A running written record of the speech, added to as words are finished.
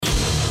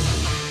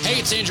Hey,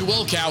 it's Andrew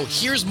Wilkow.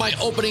 Here's my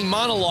opening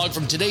monologue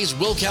from today's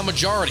Wilkow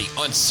Majority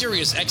on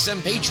Sirius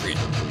XM Patriot.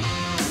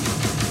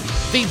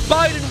 The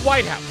Biden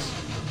White House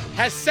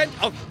has sent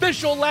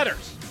official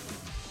letters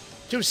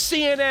to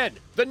CNN,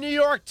 the New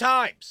York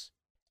Times,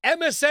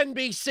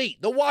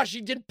 MSNBC, the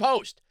Washington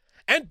Post,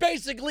 and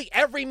basically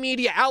every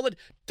media outlet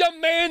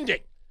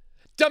demanding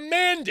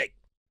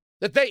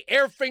that they,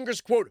 air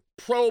fingers, quote,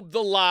 probe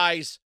the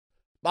lies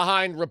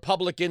behind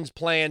Republicans'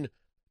 plan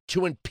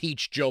to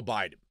impeach Joe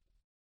Biden.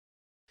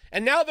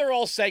 And now they're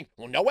all saying,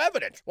 well, no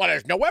evidence. Well,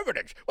 there's no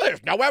evidence. Well,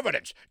 there's no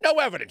evidence. No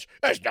evidence.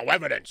 There's no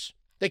evidence.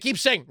 They keep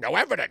saying, no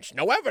evidence,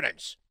 no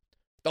evidence.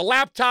 The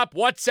laptop,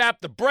 WhatsApp,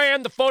 the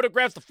brand, the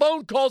photographs, the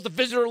phone calls, the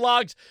visitor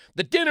logs,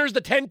 the dinners,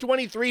 the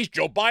 1023s,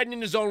 Joe Biden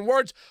in his own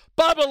words,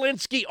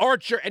 Bobulinski,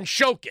 Archer, and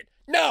Shokin.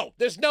 No,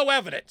 there's no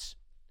evidence.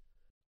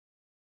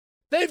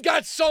 They've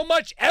got so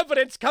much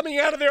evidence coming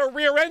out of their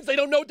rear ends, they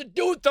don't know what to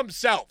do with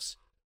themselves.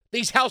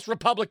 These House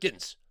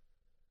Republicans.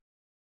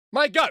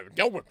 My God,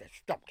 no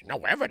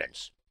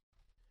evidence.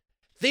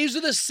 These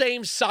are the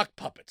same sock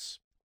puppets.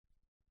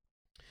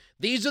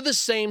 These are the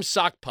same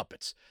sock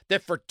puppets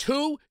that for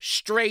 2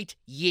 straight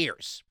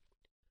years,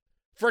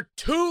 were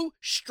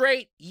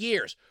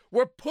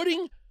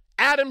putting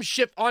Adam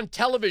Schiff on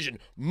television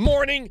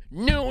morning,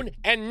 noon,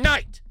 and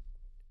night.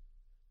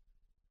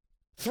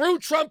 Through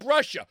Trump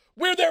Russia,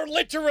 where there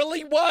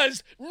literally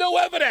was no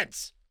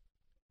evidence.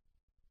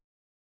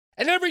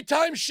 And every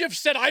time Schiff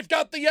said, I've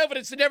got the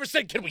evidence, they never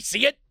said, can we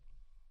see it?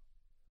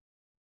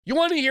 You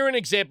want to hear an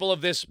example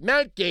of this?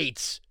 Matt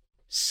Gaetz,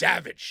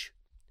 savage.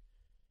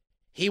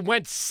 He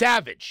went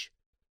savage.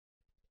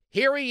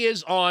 Here he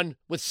is on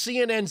with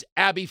CNN's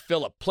Abby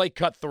Phillip. Play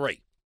cut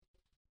 3.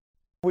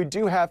 We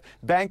do have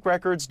bank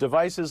records,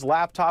 devices,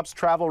 laptops,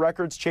 travel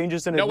records,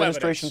 changes in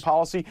administration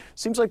policy.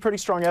 Seems like pretty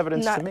strong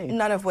evidence to me.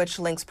 None of which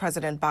links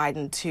President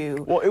Biden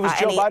to... Well, it was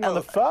Joe Biden on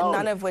the phone.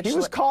 None of which... He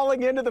was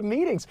calling into the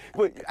meetings.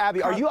 Wait,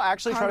 Abby, are you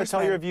actually trying to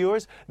tell your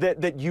viewers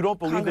that you don't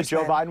believe that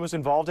Joe Biden was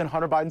involved in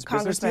Hunter Biden's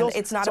business deals?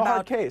 It's not a about,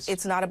 hard case.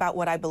 It's not about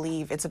what I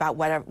believe. It's about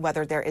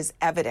whether there is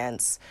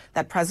evidence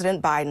that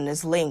President Biden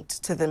is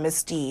linked to the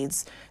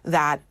misdeeds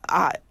that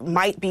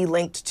might be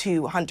linked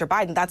to Hunter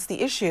Biden. That's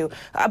the issue.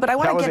 But I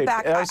want to get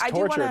back... I do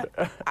want to...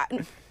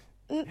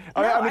 Come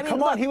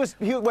on.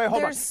 Wait,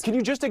 hold on. Can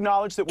you just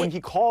acknowledge that when he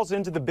calls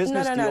into the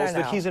business deals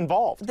that he's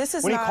involved?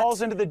 When he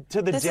calls into the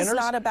dinners,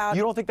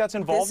 you don't think that's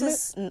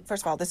involvement?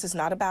 First of all, this is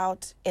not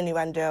about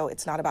innuendo.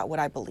 It's not about what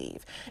I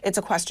believe. It's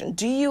a question.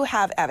 Do you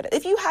have evidence?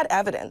 If you had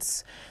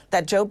evidence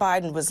that Joe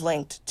Biden was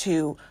linked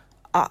to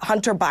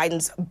Hunter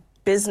Biden's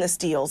business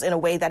deals in a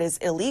way that is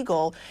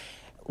illegal,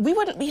 we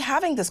wouldn't be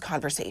having this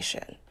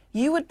conversation.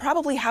 You would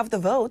probably have the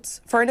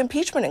votes for an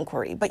impeachment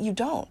inquiry, but you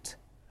don't.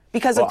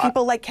 Because of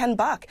people like Ken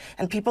Buck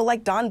and people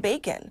like Don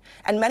Bacon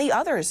and many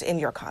others in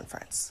your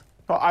conference.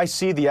 Well, I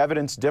see the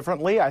evidence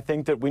differently. I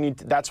think that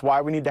that's why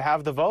we need to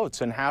have the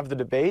votes and have the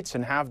debates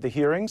and have the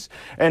hearings.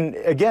 And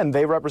again,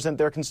 they represent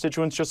their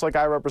constituents just like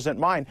I represent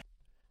mine.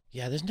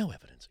 Yeah, there's no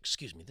evidence.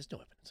 Excuse me, there's no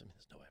evidence. I mean,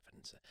 there's no evidence.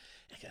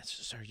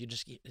 Sir,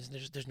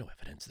 there's no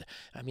evidence.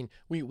 I mean,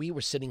 we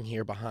were sitting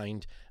here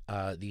behind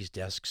these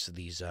desks,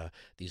 these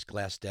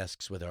glass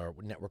desks with our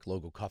network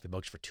logo coffee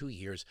mugs for 2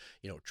 years.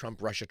 You know,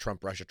 Trump, Russia,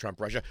 Trump, Russia, Trump,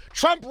 Russia,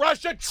 Trump,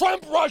 Russia,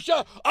 Trump,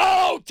 Russia.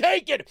 Oh,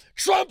 take it,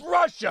 Trump,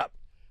 Russia.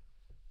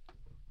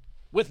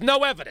 With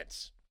no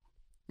evidence,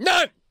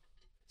 none,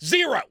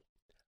 zero,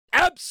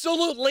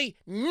 absolutely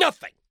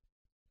nothing.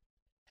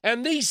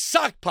 And these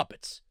sock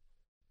puppets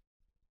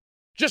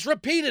just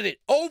repeated it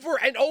over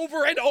and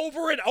over and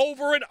over and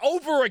over and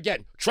over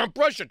again. Trump,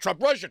 Russia,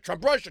 Trump, Russia,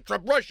 Trump, Russia,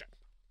 Trump, Russia.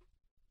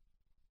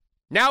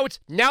 Now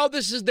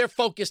this is their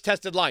focus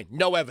tested line.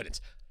 No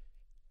evidence.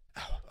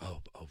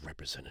 Oh,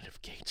 Representative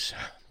Gaetz.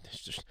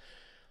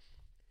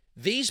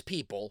 These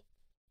people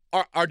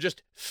are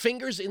just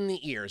fingers in the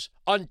ears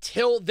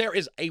until there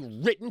is a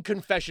written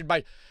confession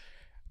by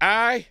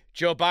I,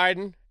 Joe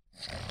Biden,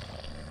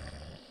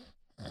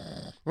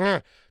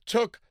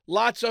 took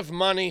lots of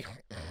money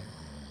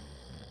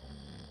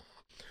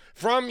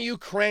from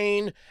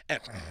Ukraine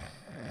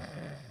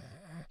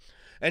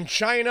and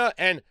China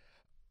and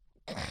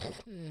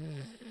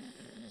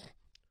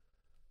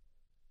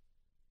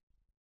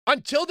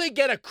until they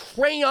get a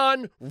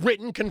crayon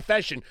written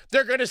confession,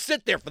 they're going to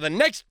sit there for the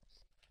next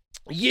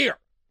year.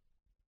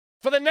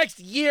 For the next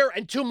year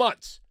and 2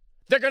 months.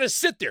 They're going to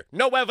sit there.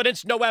 No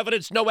evidence, no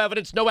evidence, no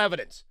evidence, no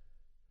evidence.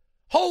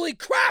 Holy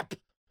crap.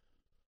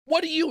 I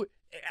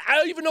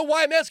don't even know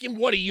why I'm asking,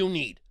 what do you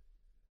need?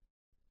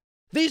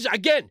 These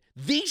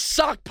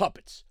sock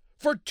puppets,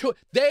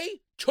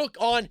 they took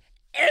on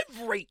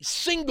every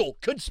single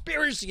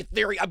conspiracy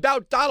theory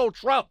about Donald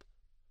Trump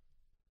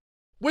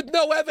with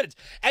no evidence.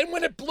 And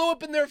when it blew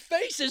up in their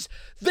faces,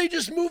 they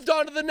just moved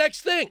on to the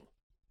next thing.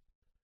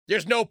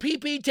 There's no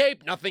PP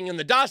tape. Nothing in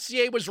the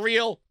dossier was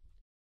real.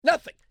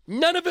 Nothing.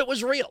 None of it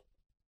was real.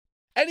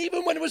 And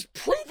even when it was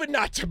proven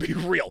not to be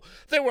real,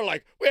 they were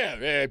like,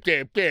 well,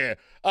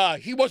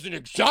 he wasn't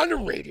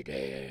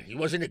exonerated. He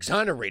wasn't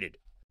exonerated.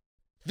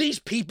 These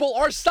people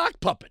are sock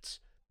puppets.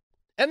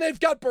 And they've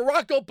got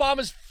Barack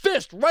Obama's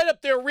fist right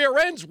up their rear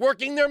ends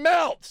working their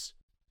mouths.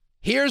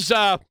 Here's,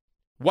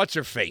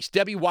 what's-her-face?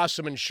 Debbie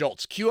Wasserman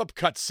Schultz. Cue up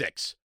cut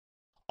 6.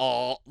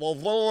 There's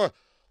no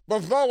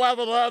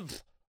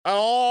evidence at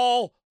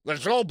all that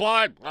Joe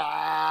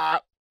Biden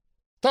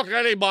took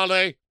any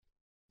money.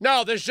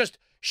 No, there's just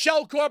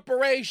shell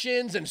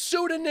corporations and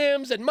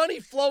pseudonyms and money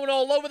flowing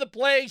all over the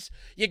place.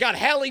 You got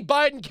Hallie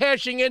Biden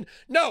cashing in.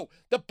 No,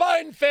 the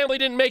Biden family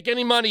didn't make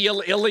any money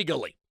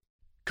illegally.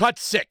 Cut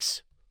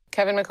 6.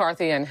 Kevin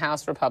McCarthy and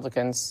House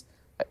Republicans,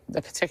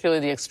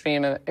 particularly the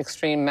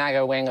extreme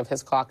MAGA wing of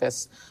his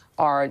caucus,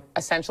 are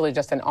essentially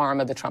just an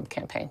arm of the Trump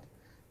campaign.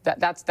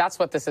 That's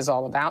what this is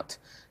all about.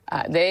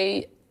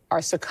 They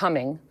are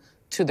succumbing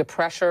to the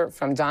pressure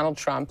from Donald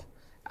Trump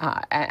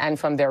and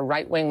from their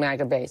right-wing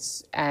MAGA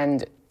base.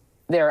 And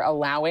they're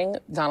allowing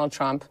Donald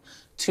Trump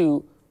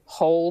to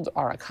hold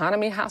our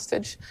economy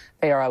hostage.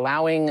 They are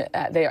allowing,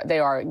 they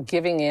are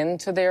giving in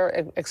to their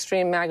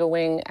extreme MAGA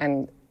wing,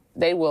 and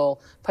they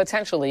will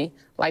potentially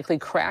likely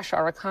crash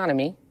our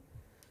economy,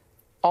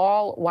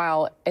 all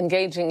while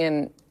engaging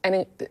in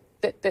any.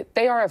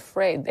 They are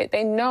afraid.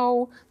 They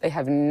know they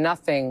have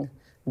nothing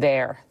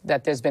there,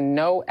 that there's been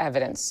no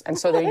evidence. And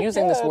so they're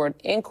using this word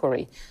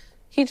inquiry.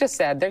 He just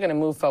said they're going to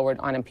move forward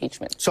on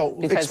impeachment. So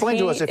explain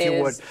to us, if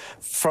you would,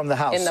 from the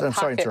House. In the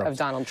pocket of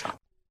Donald Trump.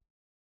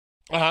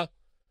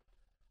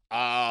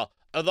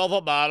 It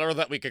doesn't matter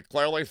that we can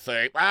clearly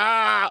see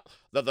that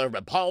there have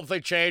been policy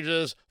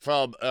changes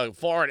from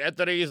foreign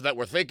entities that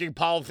were thinking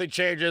policy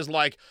changes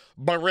like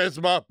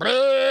Burisma.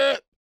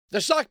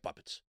 They're sock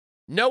puppets.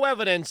 No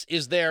evidence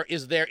is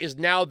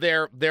now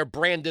their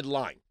branded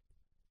line.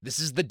 This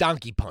is the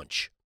donkey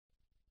punch.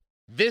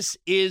 This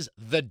is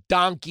the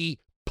donkey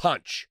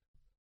punch.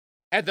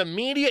 And the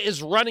media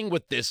is running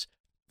with this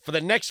for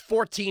the next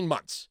 14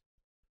 months.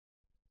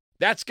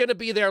 That's going to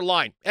be their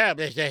line.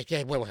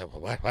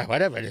 What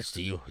evidence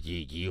do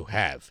you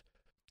have?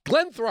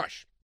 Glenn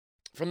Thrush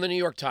from the New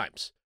York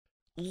Times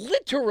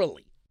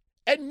literally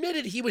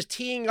admitted he was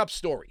teeing up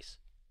stories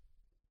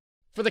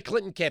for the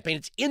Clinton campaign.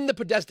 It's in the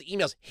Podesta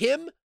emails.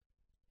 Him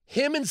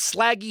and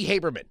Slaggy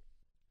Haberman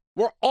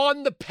were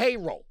on the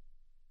payroll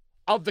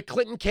of the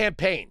Clinton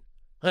campaign.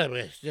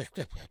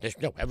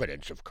 There's no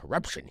evidence of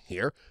corruption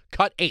here.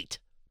 Cut 8.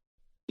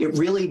 It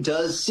really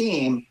does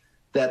seem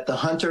that the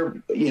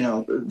Hunter,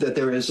 that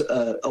there is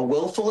a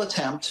willful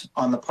attempt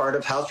on the part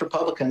of House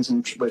Republicans,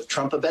 and with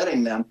Trump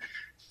abetting them,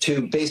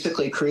 to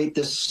basically create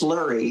this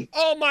slurry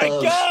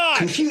of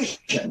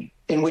confusion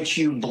in which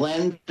you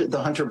blend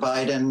the Hunter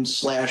Biden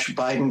 /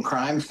 Biden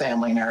crime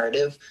family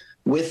narrative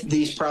with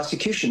these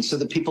prosecutions so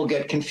that people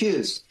get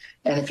confused.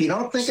 And if you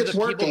don't think it's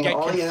working,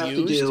 all you have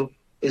to do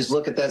is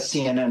look at that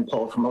CNN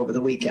poll from over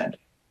the weekend.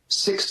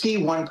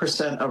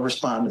 61% of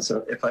respondents,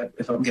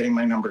 if I'm getting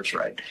my numbers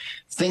right,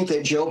 think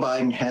that Joe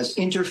Biden has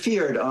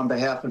interfered on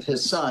behalf of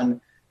his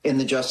son in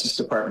the Justice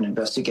Department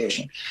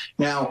investigation.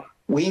 Now,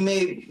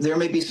 there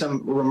may be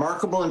some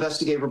remarkable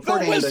investigative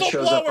reporting that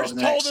shows up over the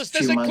next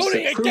few months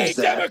that proves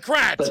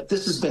that. But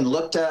this has been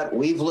looked at.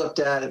 We've looked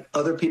at it.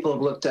 Other people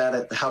have looked at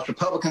it. The House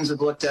Republicans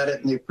have looked at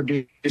it, and they've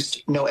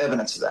produced no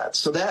evidence of that.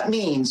 So that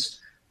means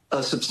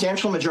a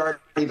substantial majority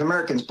of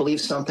Americans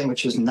believe something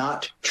which is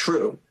not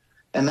true.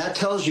 And that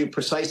tells you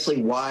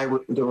precisely why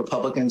the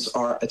Republicans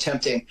are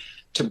attempting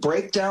to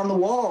break down the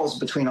walls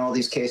between all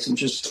these cases and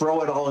just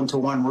throw it all into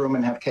one room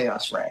and have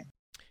chaos reign.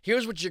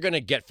 Here's what you're going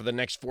to get for the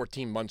next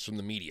 14 months from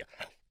the media.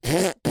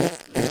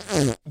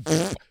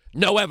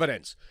 No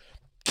evidence.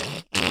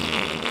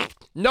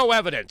 No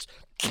evidence.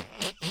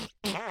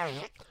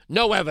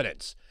 No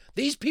evidence.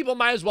 These people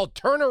might as well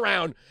turn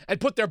around and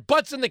put their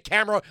butts in the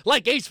camera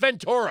like Ace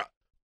Ventura.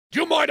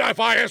 Do you mind if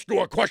I ask you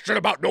a question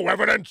about no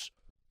evidence?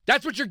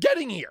 That's what you're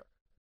getting here.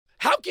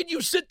 How can you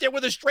sit there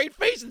with a straight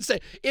face and say,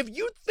 if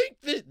you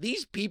think that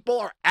these people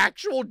are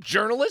actual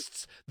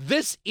journalists,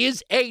 this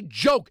is a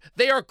joke.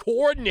 They are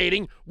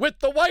coordinating with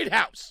the White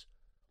House.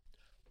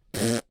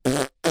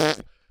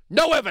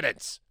 No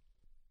evidence.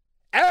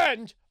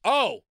 And,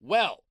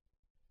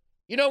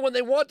 when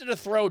they wanted to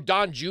throw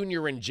Don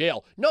Jr. in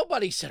jail,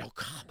 nobody said, oh,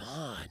 come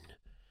on.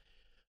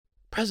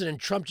 President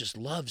Trump just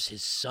loves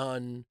his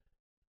son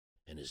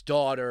and his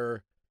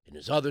daughter and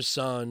his other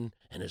son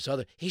and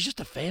he's just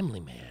a family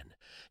man.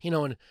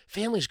 And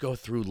families go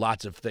through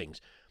lots of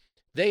things.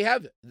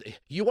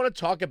 You want to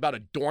talk about a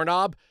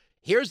doorknob?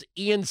 Here's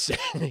Ian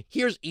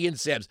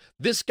Sams.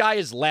 This guy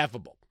is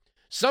laughable.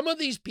 Some of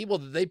these people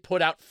that they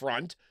put out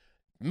front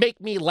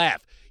make me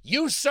laugh.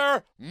 You,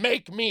 sir,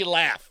 make me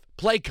laugh.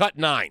 Play cut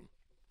 9.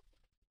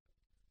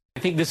 I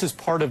think this is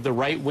part of the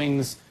right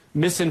wing's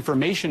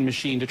misinformation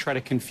machine to try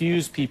to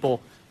confuse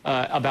people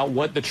about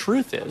what the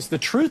truth is. The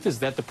truth is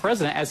that the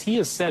president, as he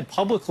has said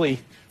publicly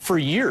for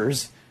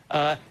years,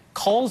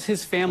 calls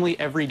his family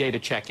every day to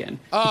check in.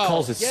 He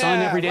calls his son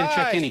every day to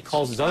check in. He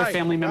calls his other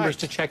family members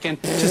to check in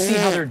to see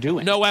how they're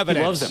doing. No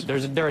evidence. He loves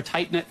them. They're a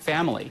tight-knit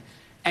family.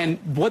 And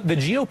what the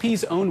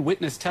GOP's own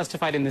witness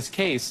testified in this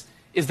case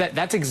is that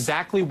that's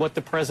exactly what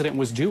the president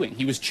was doing.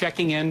 He was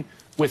checking in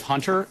with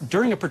Hunter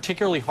during a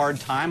particularly hard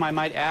time, I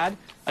might add,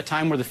 a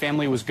time where the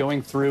family was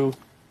going through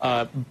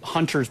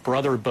Hunter's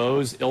brother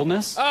Beau's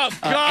illness. Oh,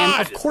 God!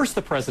 And of course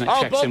the president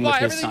checks in with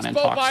his son and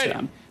talks to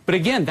him. But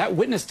again, that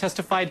witness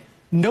testified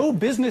no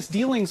business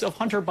dealings of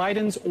Hunter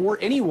Biden's or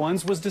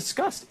anyone's was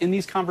discussed in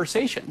these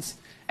conversations.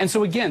 And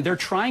so again, they're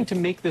trying to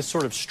make this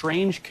sort of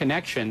strange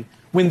connection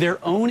when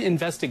their own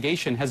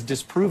investigation has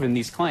disproven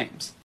these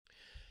claims.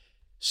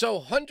 So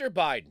Hunter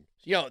Biden,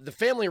 the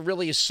family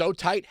really is so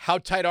tight. How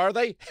tight are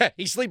they?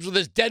 He sleeps with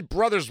his dead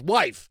brother's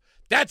wife.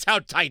 That's how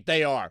tight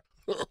they are.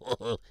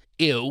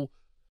 Ew.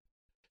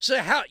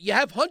 So you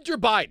have Hunter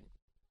Biden,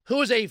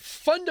 who is a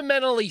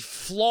fundamentally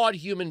flawed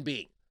human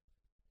being.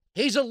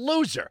 He's a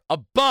loser, a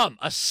bum,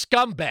 a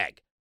scumbag.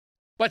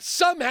 But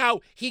somehow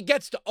he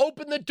gets to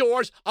open the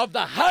doors of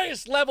the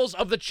highest levels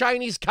of the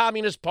Chinese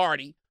Communist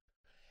Party,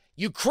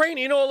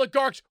 Ukrainian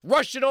oligarchs,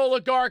 Russian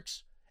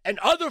oligarchs, and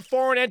other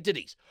foreign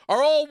entities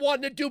are all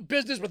wanting to do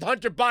business with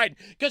Hunter Biden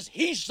because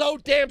he's so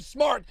damn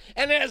smart,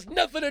 and it has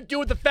nothing to do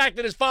with the fact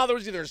that his father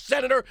was either a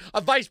senator,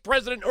 a vice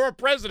president, or a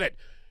president.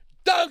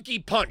 Donkey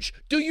punch.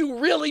 Do you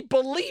really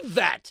believe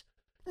that?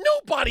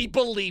 Nobody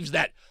believes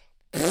that.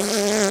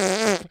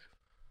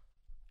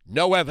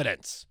 No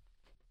evidence.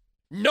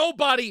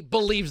 Nobody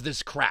believes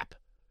this crap.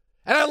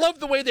 And I love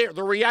the way they're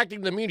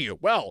reacting to the media.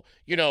 Well,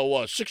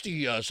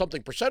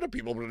 60-something% of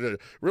people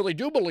really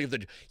do believe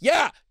that.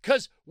 Yeah,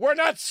 because we're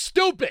not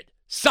stupid,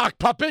 sock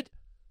puppet.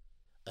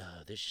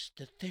 There's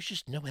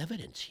just no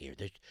evidence here.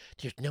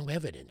 There's no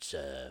evidence.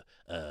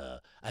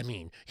 I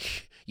mean,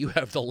 you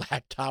have the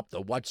laptop,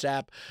 the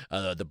WhatsApp,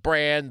 the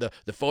brand,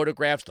 the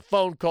photographs, the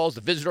phone calls,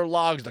 the visitor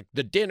logs,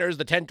 the dinners,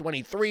 the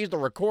 1023s, the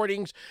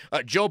recordings,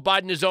 Joe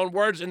Biden, his own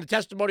words, and the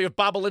testimony of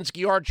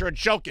Bobolinsky, Archer, and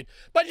Shokin.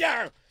 But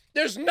yeah,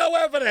 there's no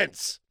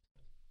evidence.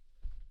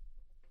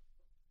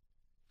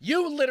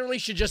 You literally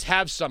should just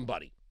have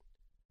somebody.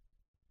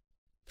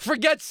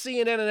 Forget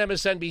CNN and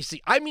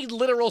MSNBC. I mean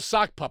literal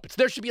sock puppets.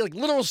 There should be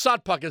literal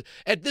sock puppets.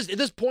 At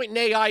this point in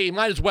AI, you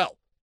might as well.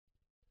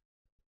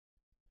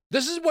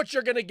 This is what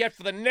you're going to get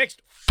for the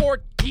next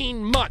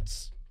 14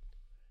 months.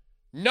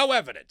 No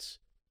evidence.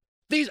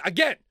 These,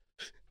 again,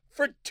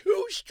 for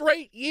 2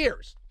 straight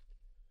years,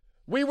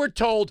 we were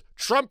told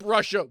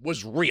Trump-Russia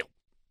was real.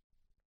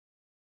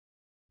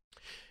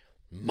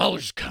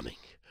 Mueller's coming.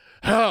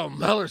 Oh,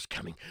 Mueller's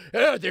coming.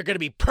 Oh, they're going to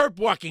be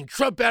perp-walking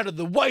Trump out of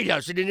the White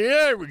House in an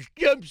orange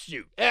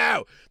jumpsuit.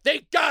 Oh,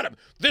 they got him.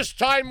 This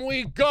time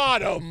we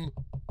got him.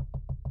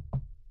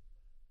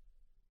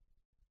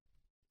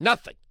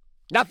 Nothing.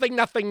 Nothing.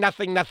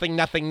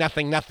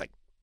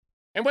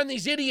 And when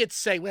these idiots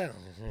say, well,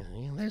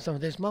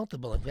 there's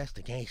multiple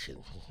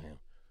investigations.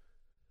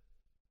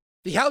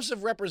 The House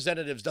of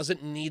Representatives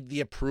doesn't need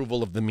the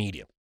approval of the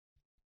media.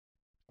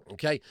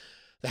 Okay?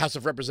 The House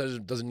of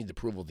Representatives doesn't need the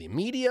approval of the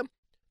media,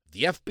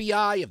 the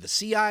FBI, of the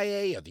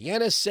CIA, of the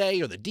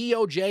NSA, or the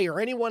DOJ, or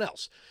anyone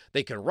else.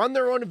 They can run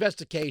their own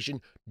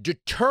investigation,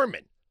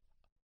 determine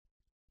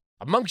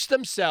amongst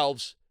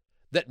themselves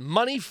that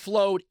money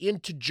flowed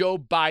into Joe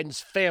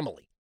Biden's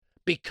family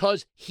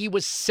because he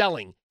was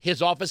selling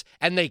his office,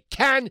 and they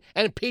can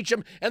impeach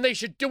him, and they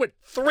should do it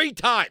 3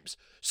 times.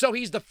 So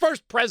he's the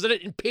first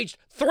president impeached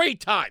 3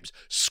 times.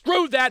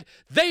 Screw that.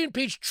 They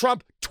impeached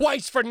Trump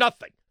twice for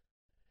nothing.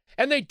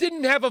 And they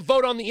didn't have a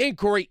vote on the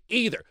inquiry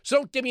either. So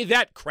don't give me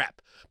that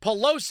crap.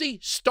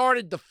 Pelosi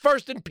started the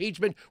first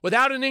impeachment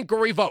without an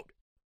inquiry vote.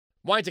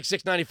 Weinzig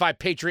 695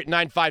 Patriot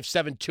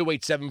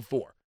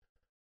 957-2874.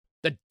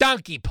 The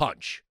donkey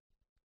punch.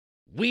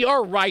 We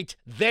are right.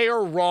 They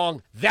are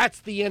wrong. That's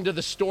the end of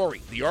the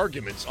story. The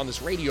arguments on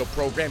this radio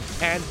program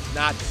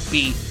cannot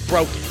be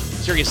broken.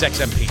 Sirius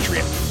XM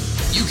Patriot.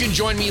 You can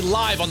join me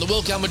live on the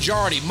Wilkow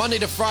Majority, Monday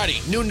to Friday,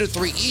 noon to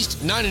 3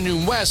 East, 9 to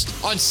noon West,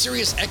 on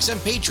Sirius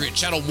XM Patriot,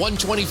 channel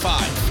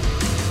 125.